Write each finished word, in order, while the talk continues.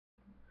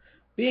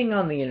Being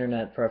on the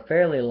internet for a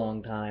fairly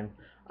long time,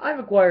 I've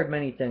acquired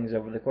many things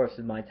over the course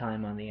of my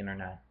time on the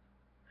internet.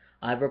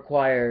 I've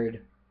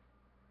acquired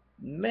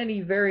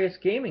many various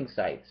gaming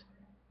sites.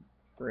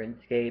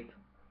 RuneScape,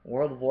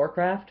 World of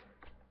Warcraft.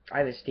 I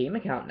have a Steam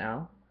account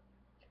now.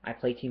 I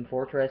play Team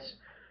Fortress,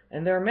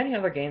 and there are many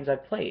other games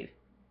I've played.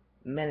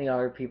 Many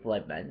other people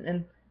I've met,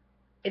 and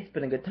it's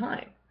been a good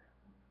time.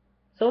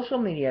 Social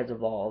media has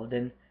evolved,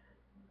 and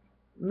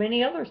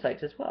many other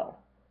sites as well.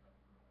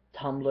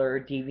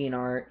 Tumblr,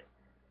 DeviantArt,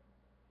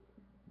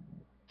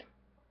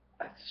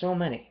 so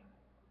many.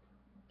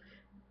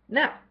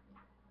 Now,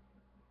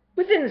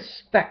 within the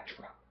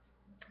spectrum,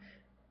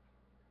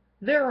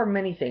 there are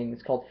many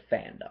things called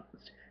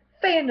fandoms.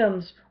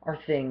 Fandoms are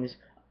things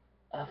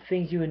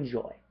you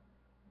enjoy.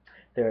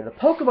 There are the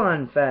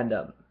Pokemon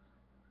fandom.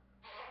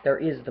 There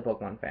is the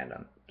Pokemon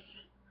fandom.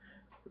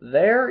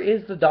 There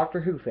is the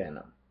Doctor Who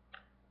fandom.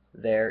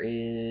 There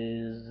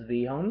is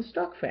the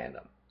Homestuck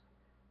fandom.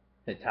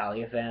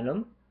 Natalia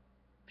fandom.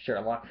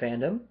 Sherlock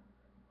fandom.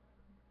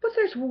 But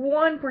there's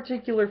one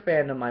particular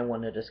fandom I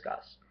want to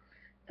discuss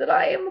that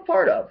I am a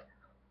part of.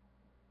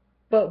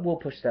 But we'll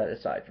push that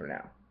aside for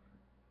now.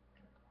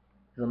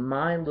 The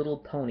My Little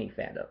Pony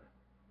fandom.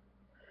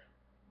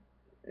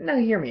 Now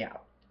hear me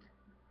out.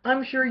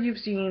 I'm sure you've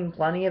seen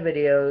plenty of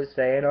videos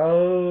saying,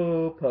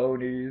 oh,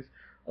 ponies,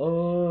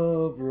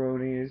 oh,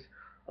 bronies,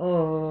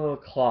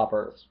 oh,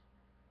 cloppers.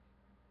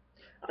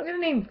 I'm going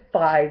to name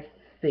 5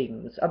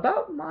 things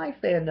about my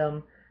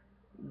fandom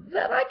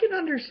that I can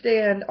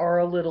understand are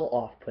a little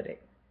off-putting.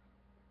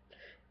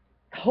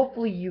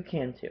 Hopefully you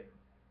can too.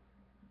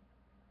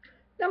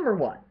 Number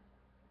 1.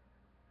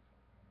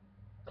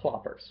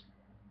 Cloppers.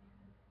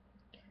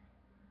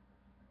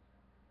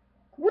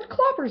 What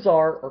cloppers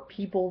are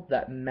people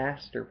that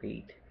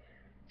masturbate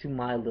to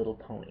My Little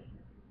Pony.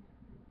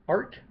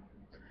 Art,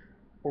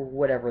 or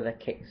whatever the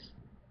case.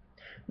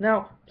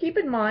 Now, keep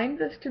in mind,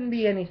 this can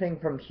be anything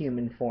from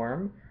human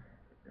form,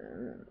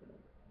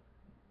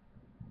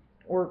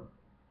 or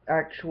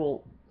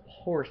actual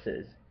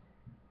horses.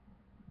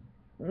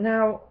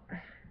 Now,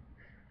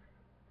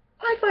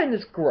 I find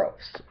this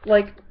gross.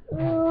 Like,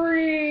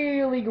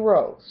 really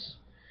gross.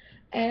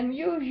 And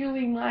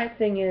usually my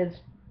thing is,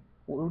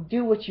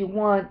 do what you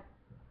want,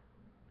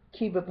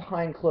 keep it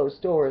behind closed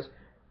doors.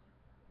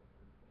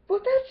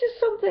 But that's just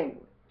something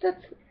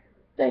that's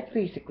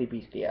basically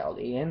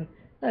bestiality, and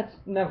that's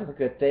never a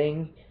good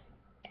thing.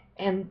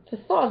 And the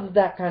thought of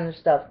that kind of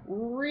stuff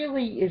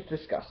really is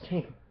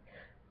disgusting.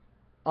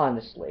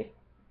 Honestly.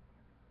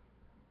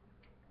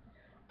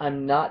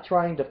 I'm not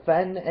trying to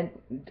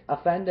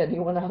offend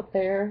anyone out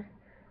there,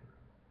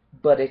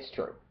 but it's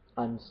true.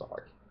 I'm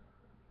sorry.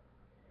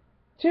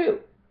 2.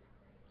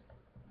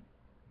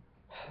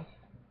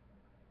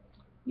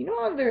 You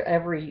know how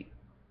every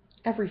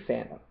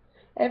fandom,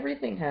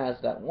 everything has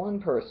that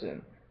one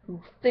person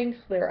who thinks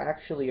they're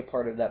actually a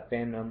part of that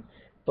fandom,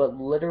 but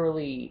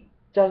literally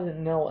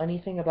doesn't know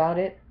anything about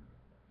it?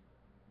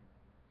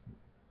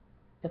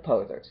 The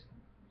posers.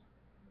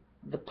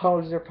 The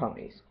poser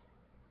ponies.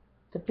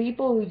 The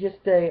people who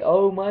just say,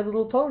 oh, My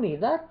Little Pony,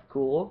 that's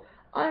cool.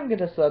 I'm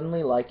gonna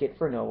suddenly like it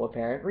for no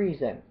apparent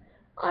reason.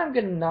 I'm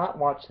gonna not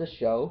watch the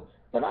show,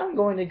 but I'm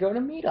going to go to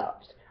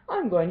meetups.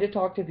 I'm going to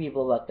talk to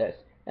people about this.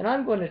 And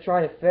I'm going to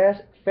try to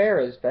fare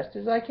as best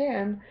as I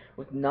can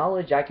with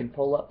knowledge I can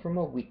pull up from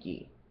a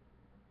wiki.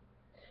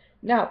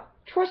 Now,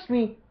 trust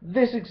me,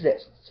 this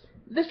exists.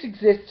 This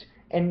exists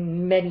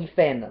in many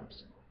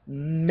fandoms.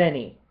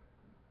 Many.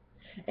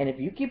 And if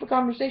you keep a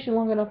conversation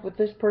long enough with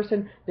this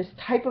person, this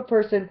type of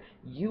person,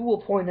 you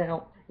will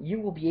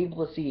be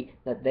able to see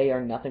that they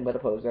are nothing but a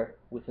poser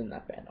within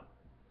that fandom.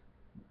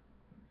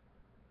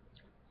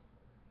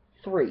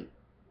 3.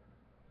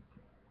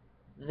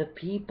 The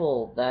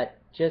people that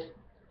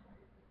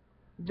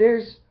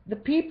there's the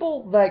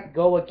people that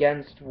go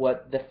against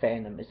what the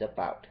fandom is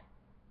about.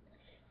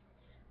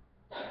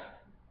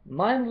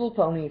 My Little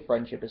Pony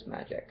friendship is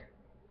magic.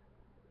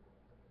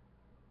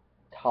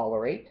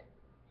 Tolerate,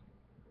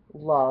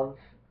 love,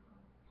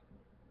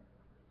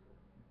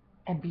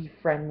 and be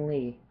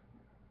friendly.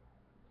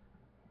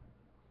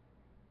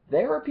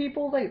 There are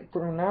people that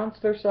pronounce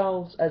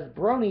themselves as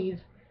bronies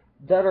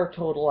that are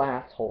total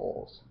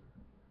assholes,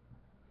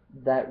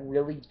 that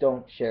really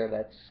don't share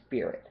that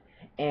spirit.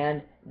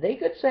 And they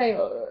could say,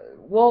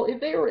 well,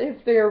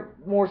 if they're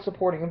more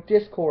supporting of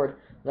Discord,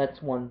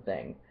 that's one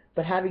thing.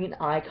 But having an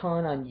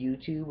icon on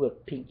YouTube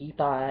of Pinkie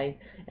Pie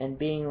and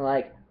being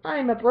like,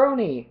 I'm a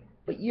brony,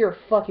 but you're a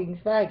fucking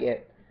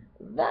faggot,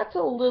 that's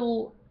a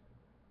little...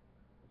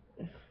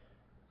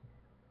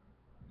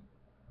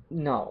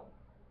 No.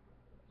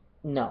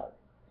 No.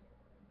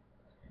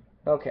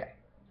 Okay.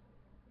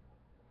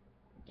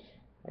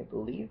 I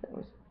believe that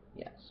was...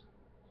 Yes.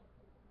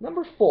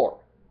 Number 4.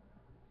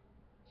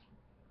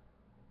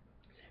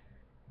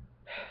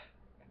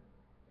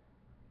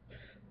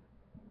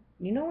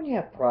 You know when you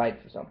have pride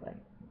for something?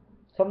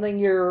 Something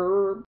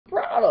you're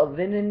proud of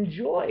and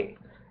enjoy.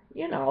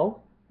 You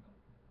know.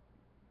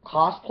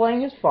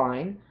 Cosplaying is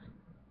fine.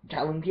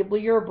 Telling people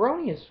you're a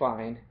brony is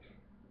fine.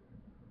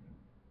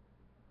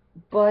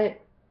 But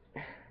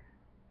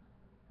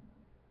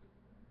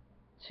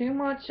too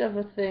much of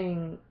a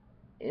thing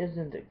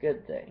isn't a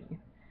good thing.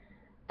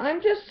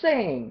 I'm just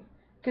saying,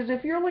 because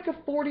if you're like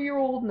a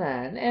 40-year-old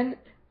man, and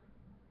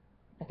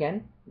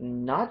again,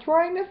 not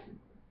trying to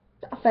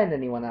offend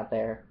anyone out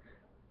there,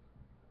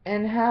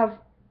 and have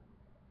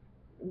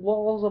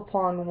walls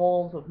upon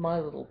walls of My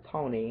Little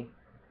Pony,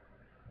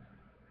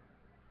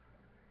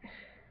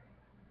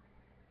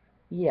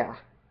 yeah,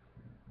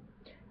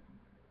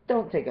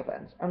 don't take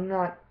offense. I'm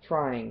not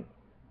trying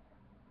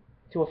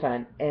to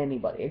offend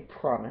anybody, I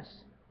promise.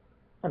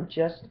 I'm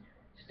just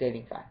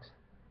stating facts.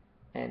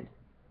 And,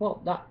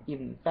 well, not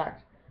even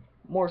facts.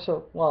 More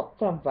so, well,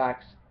 some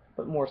facts,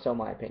 but more so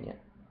my opinion.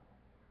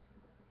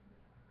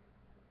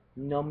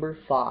 Number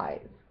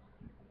 5.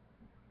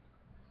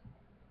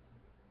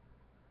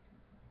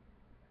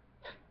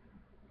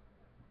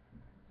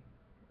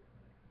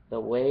 The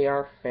way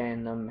our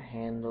fandom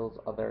handles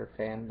other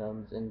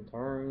fandoms in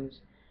terms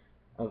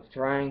of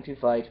trying to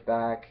fight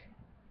back.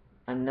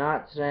 I'm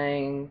not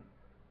saying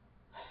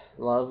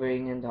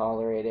loving and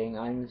tolerating.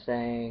 I'm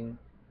saying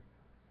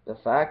the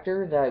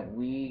factor that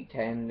we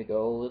tend to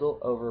go a little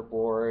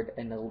overboard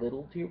and a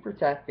little too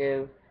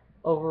protective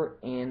over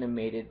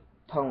animated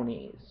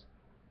ponies.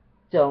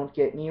 Don't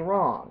get me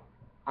wrong.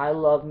 I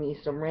love me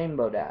some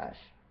Rainbow Dash.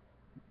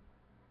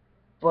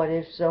 But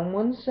if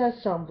someone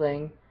says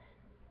something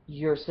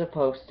you're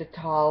supposed to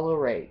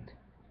tolerate,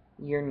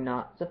 you're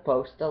not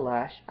supposed to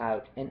lash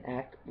out and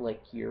act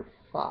like you're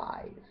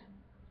 5.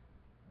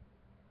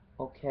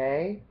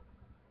 Okay?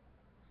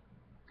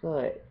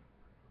 Good.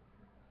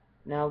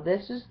 Now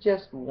this is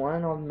just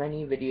one of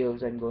many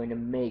videos I'm going to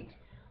make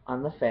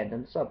on the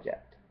fandom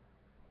subject.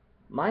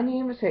 My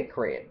name is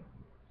Korean.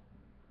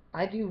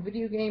 I do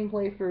video game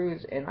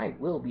playthroughs and I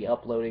will be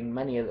uploading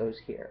many of those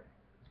here.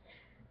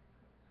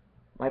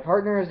 My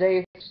partner is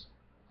Ace,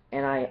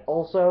 and I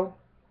also,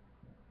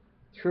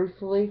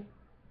 truthfully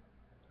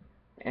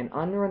and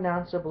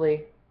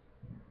unrenounceably,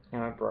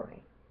 am a brony.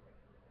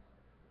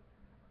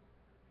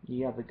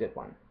 You have a good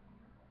one.